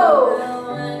 Oh, whoa. Tinkerbell,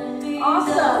 Wendy,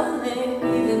 Awesome. darling,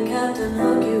 even Captain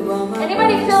Hook, you are my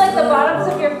Anybody best feel like the story.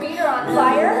 bottoms of your feet are on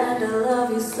fire? Neverland, I love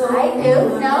you so. I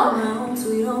do, no?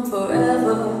 Sweet home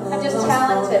forever, a I'm just lost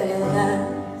talented.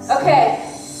 boy. Okay,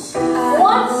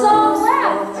 one song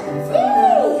left.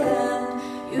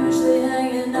 Yay! Usually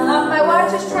hanging out. My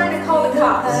watch is trying to call the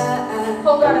cops.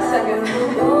 Hold on a second.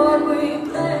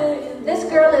 This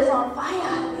girl is on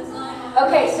fire.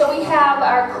 Okay, so we have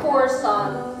our core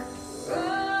song.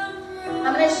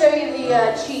 I'm going to show you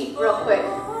the cheat real quick.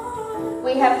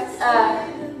 We have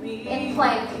in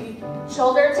plank,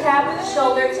 shoulder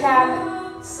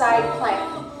tap, side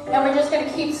plank. And we're just going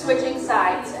to keep switching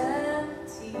sides.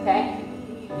 Okay?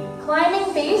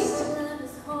 Climbing beast,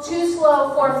 2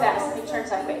 slow, 4 fast. Let me turn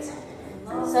sideways.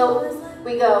 So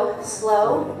we go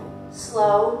slow,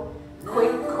 slow,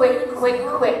 quick, quick, quick,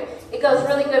 quick. It goes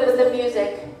really good with the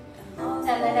music. And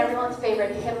then everyone's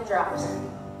favorite, hip drops.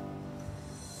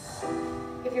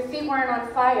 If your feet weren't on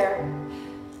fire,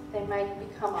 they might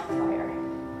become on fire.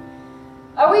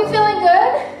 Are we feeling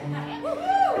good?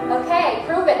 Okay,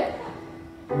 prove it.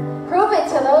 Prove it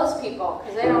to those people,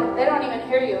 because they don't even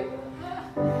hear you.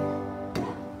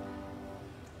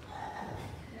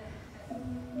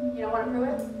 You don't want to prove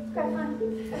it? Okay,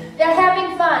 fine. They're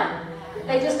having fun.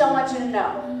 They just don't want you to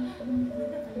know.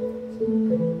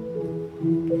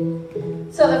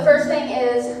 So the first thing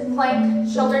is plank,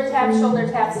 shoulder tap,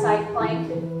 side plank.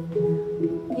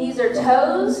 Knees or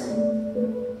toes.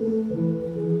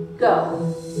 Go.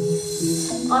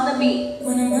 On the beat.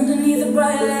 When I'm underneath the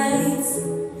bright lights,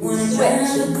 when I'm trying to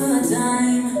have a good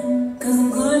time, 'cause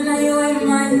I'm good now, you ain't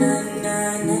mine, nah,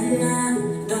 nah, nah, nah.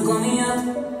 Don't call me up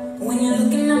when you're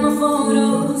looking at my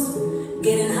photos,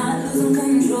 getting hot, losing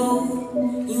control.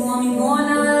 You want me more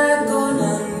now, I let go,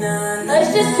 nah, nah, nah.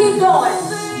 Let's just keep going.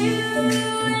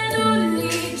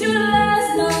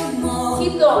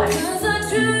 Keep going. 'Cause the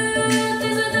truth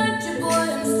is without you, boy,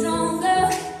 I'm stronger.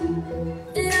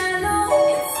 And I know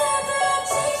it's sad that I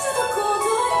changed to the cold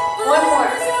one, but One more.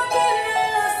 it's okay, man,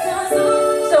 last time, so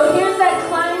So here's that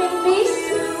climbing beast.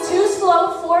 2 slow,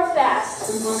 4 fast.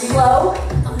 Slow,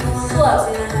 slow.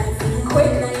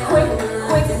 Quick, quick,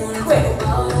 quick, quick.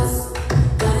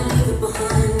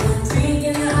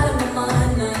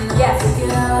 Yes.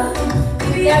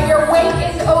 Now your weight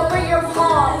is over your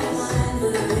palms.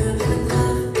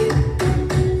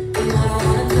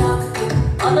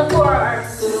 On the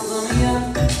forearms.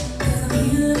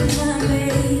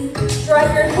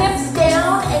 Drive your hips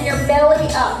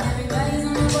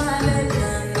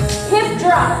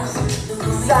drops.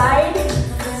 Side,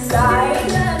 side.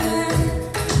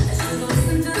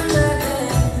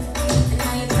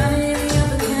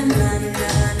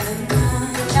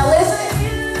 Now listen,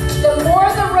 the more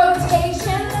the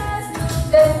rotation,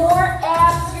 the more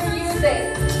abs you're using.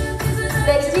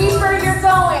 The deeper you're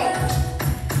going.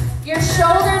 Your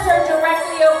shoulders are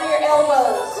directly over your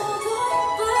elbows.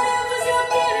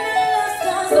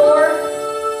 4,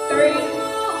 3,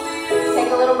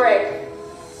 take a little break.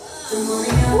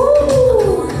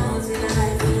 Woo.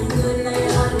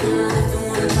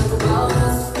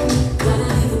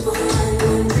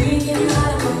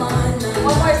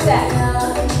 One more set.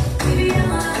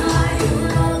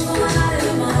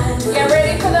 Get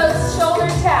ready for those shoulder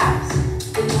taps.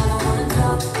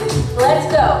 Let's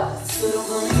go.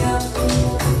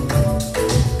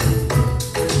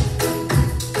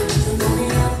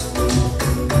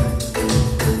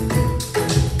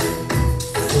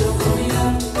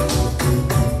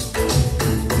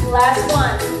 Last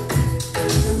one.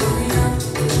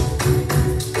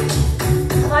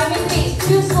 Climbing knees,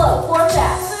 2 slow, 4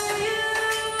 fast.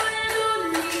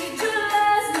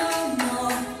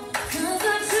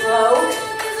 Slow,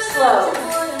 slow.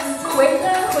 Quick,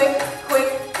 quick, quick,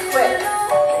 quick.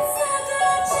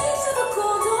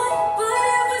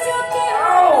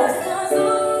 Oh.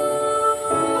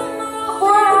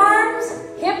 Forearms,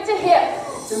 hip to hip.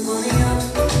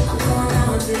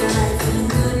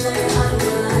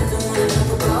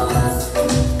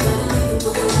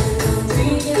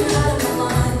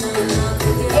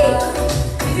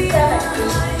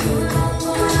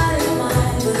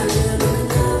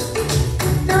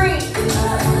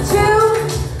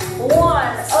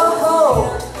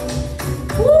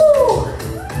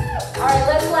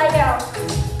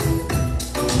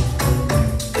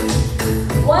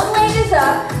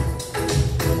 Up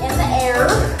in the air.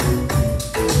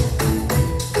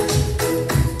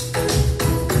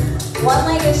 One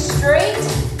leg is straight,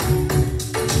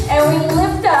 and we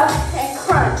lift up and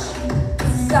crunch.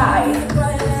 Side,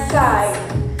 side,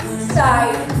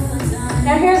 side.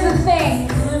 Now here's the thing.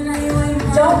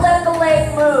 Don't let the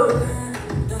leg move.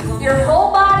 Your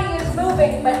whole body is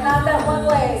moving, but not that one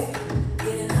leg.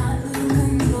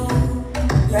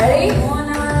 Ready?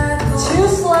 2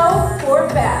 slow, 4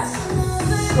 fast.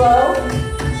 Slow,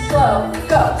 slow,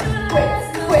 go. Quick,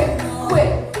 quick,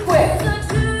 quick, quick.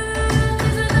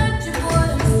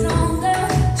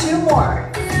 2 more.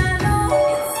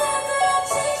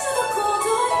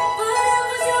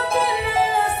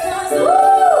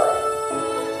 Woo!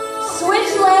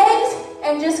 Switch legs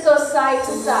and just go side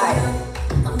to side.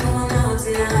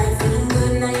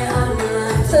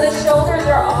 So the shoulders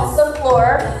are off the floor.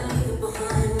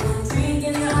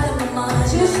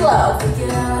 2 slow.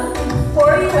 4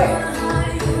 quick.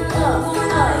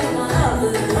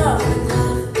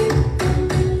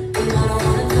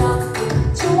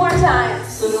 2 more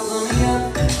times.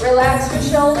 Relax your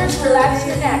shoulders, relax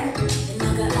your neck.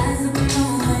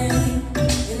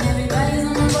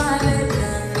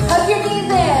 Hug your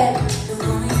knees in.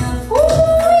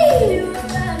 Woo-wee.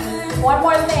 One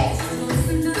more thing.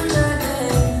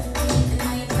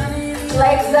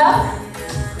 Legs up,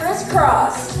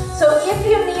 crisscross. So if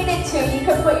you needed to, you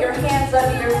could put your hands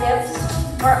under your hips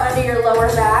or under your lower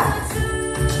back.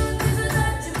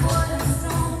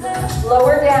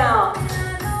 Lower down.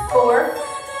 4,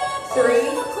 3, 2,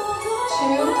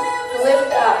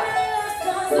 lift up.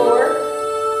 4,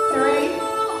 3,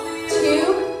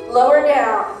 2, lower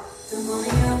down. 3,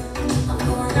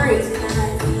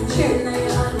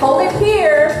 2, hold it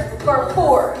here for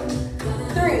 4,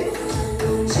 3,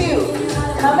 2,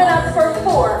 coming up for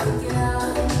 4.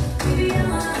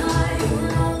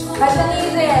 Hug the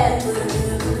knees in.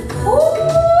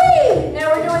 Woo-wee. Now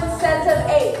we're doing sets of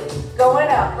 8. Going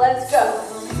up. Let's go.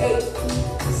 8,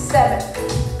 7,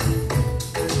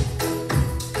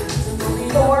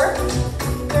 4,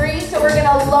 3. So we're going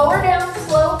to lower down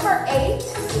slow for 8.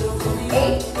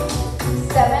 8,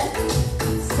 7,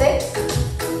 6,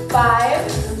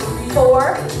 5,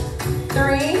 4,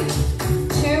 3,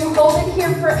 2. Hold it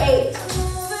here for 8.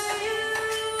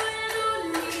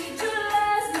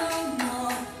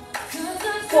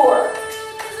 4,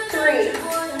 3,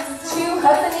 2,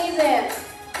 hug the knees in.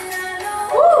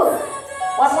 Woo!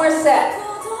 One more set.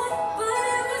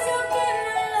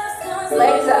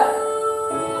 Legs up.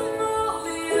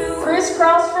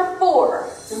 Crisscross for 4.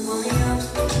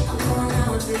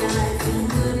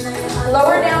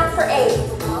 Lower down for 8.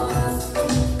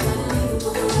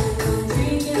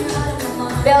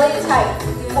 Belly tight.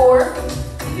 4,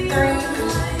 3, 2,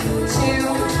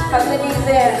 hug the knees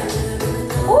in.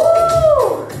 Woo!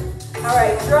 All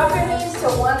right, drop your knees to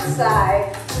one side.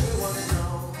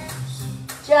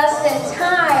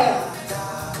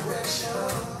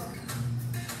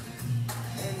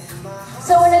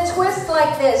 So in a twist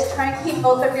like this, try and keep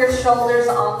both of your shoulders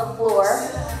on the floor.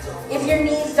 If your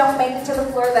knees don't make it to the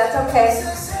floor, that's okay.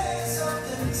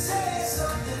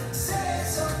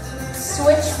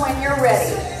 Switch when you're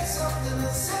ready.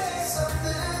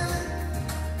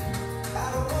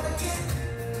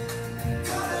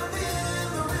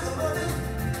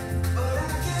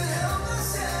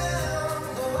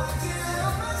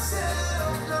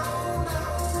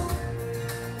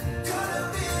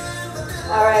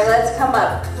 All right, let's come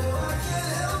up.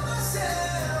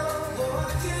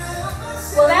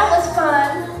 Well, that was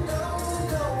fun.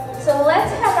 So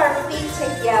let's have our feet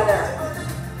together.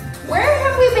 Where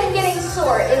have we been getting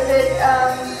sore? Is it,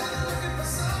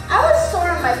 I was sore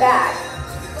on my back.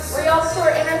 Were y'all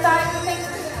sore inner thighs, you think?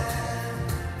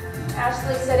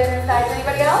 Ashley said inner thighs.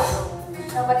 Anybody else?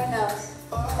 Nobody knows.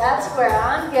 That's where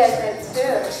I'm getting it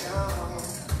too.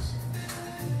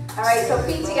 All right, so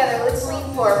feet together. Let's lean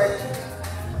forward.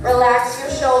 Relax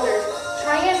your shoulders.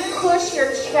 Try and push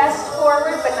your chest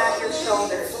forward, but not your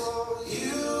shoulders.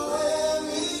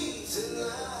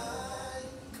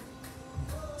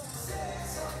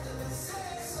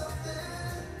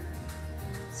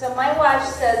 So my watch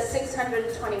says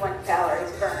 621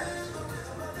 calories burned.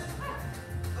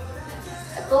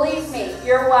 Believe me,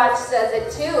 your watch says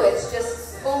it too. It's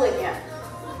just fooling you.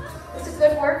 It's a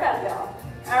good workout, y'all.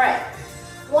 All right.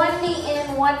 One knee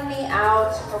in, one knee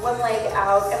out, or one leg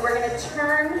out, and we're going to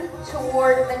turn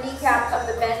toward the kneecap of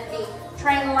the bent knee.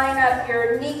 Try and line up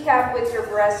your kneecap with your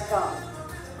breastbone.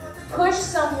 Push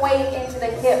some weight into the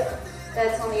hip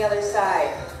that's on the other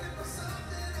side.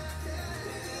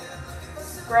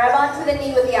 Grab onto the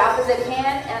knee with the opposite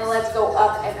hand, and let's go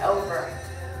up and over.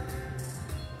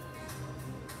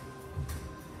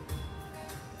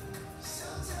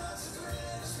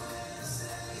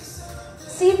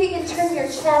 See if you can turn your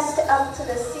chest up to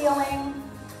the ceiling.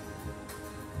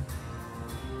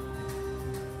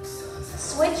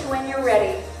 Switch when you're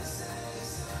ready.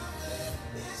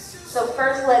 So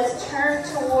first, let's turn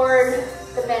toward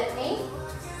the bent knee.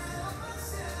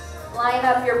 Line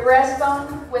up your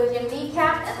breastbone with your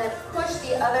kneecap and then push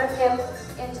the other hip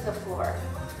into the floor.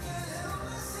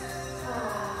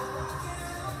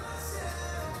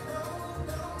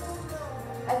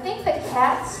 I think the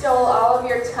cat stole all of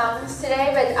your tongues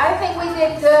today, but I think we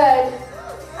did good.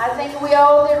 I think we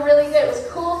all did really good. It was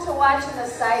cool to watch in the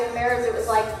side mirrors. It was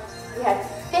like we had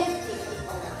 50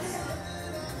 people in here.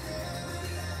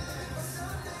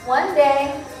 One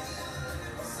day.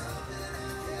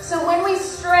 So when we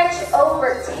stretch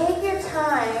over, take your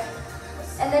time,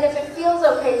 and then if it feels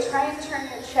okay, try and turn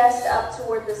your chest up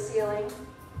toward the ceiling.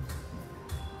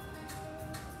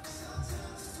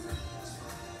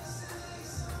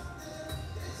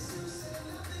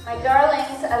 My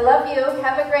darlings, I love you.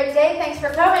 Have a great day. Thanks for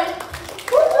coming.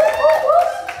 Woo-hoo!